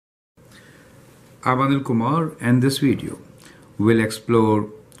I'm Anil Kumar, and in this video we'll explore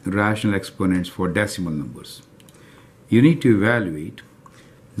rational exponents for decimal numbers. You need to evaluate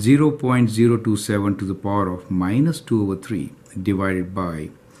 0.027 to the power of minus 2 over 3 divided by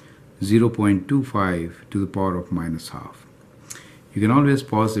 0.25 to the power of minus half. You can always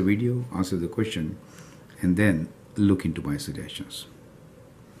pause the video, answer the question, and then look into my suggestions.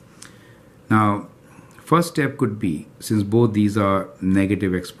 Now, first step could be, since both these are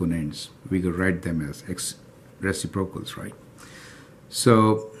negative exponents, we could write them as reciprocals, right?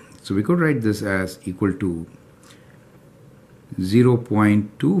 So we could write this as equal to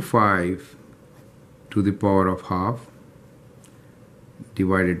 0.25 to the power of half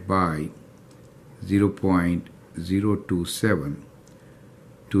divided by 0.027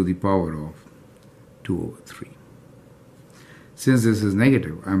 to the power of 2 over 3. Since this is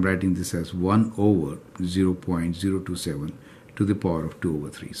negative, I'm writing this as 1 over 0.027 to the power of 2 over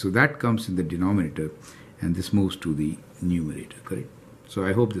 3. So that comes in the denominator and this moves to the numerator, correct? So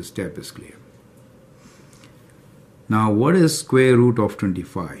I hope this step is clear. Now, what is square root of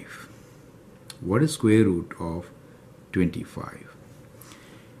 25? What is square root of 25?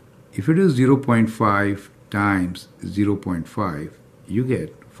 If it is 0.5 times 0.5, you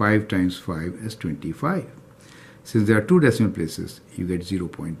get 5 times 5 as 25. Since there are two decimal places, you get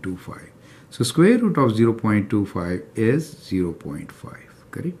 0.25. So square root of 0.25 is 0.5,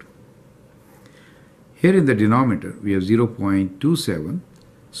 correct? Here in the denominator, we have 0.27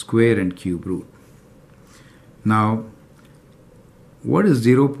 square and cube root. Now, what is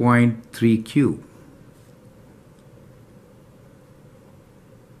 0.3 cube?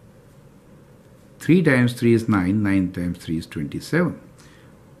 3 times 3 is 9, 9 times 3 is 27.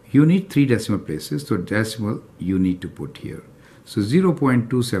 You need 3 decimal places, so decimal you need to put here. So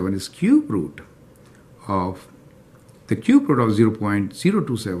 0.27 is cube root of, the cube root of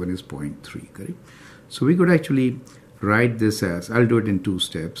 0.027 is 0.3, correct? So we could actually write this as, I'll do it in 2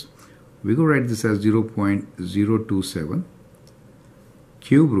 steps. We could write this as 0.027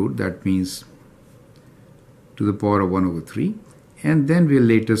 cube root, that means to the power of 1 over 3, and then we'll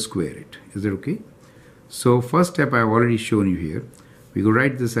later square it. Is that okay? So first step I've already shown you here. We could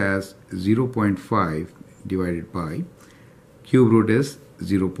write this as 0.5 divided by cube root is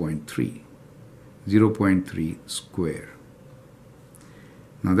 0.3. 0.3 square.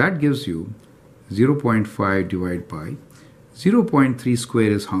 Now that gives you 0.5 divided by 0.3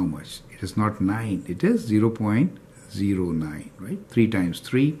 square is how much? It is not 9. It is 0.09, right? 3 times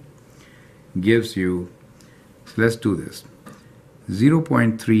 3 gives you, so let's do this.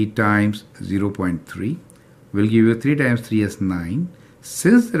 0.3 times 0.3 will give you 3 times 3 is 9.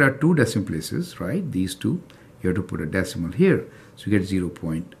 Since there are two decimal places, right, these two, you have to put a decimal here. So you get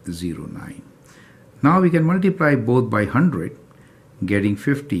 0.09. Now we can multiply both by 100, getting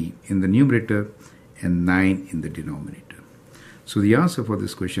 50 in the numerator and 9 in the denominator. So the answer for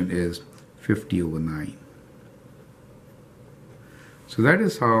this question is 50 over 9. So that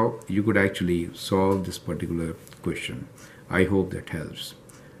is how you could actually solve this particular question. I hope that helps.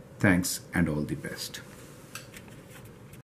 Thanks and all the best.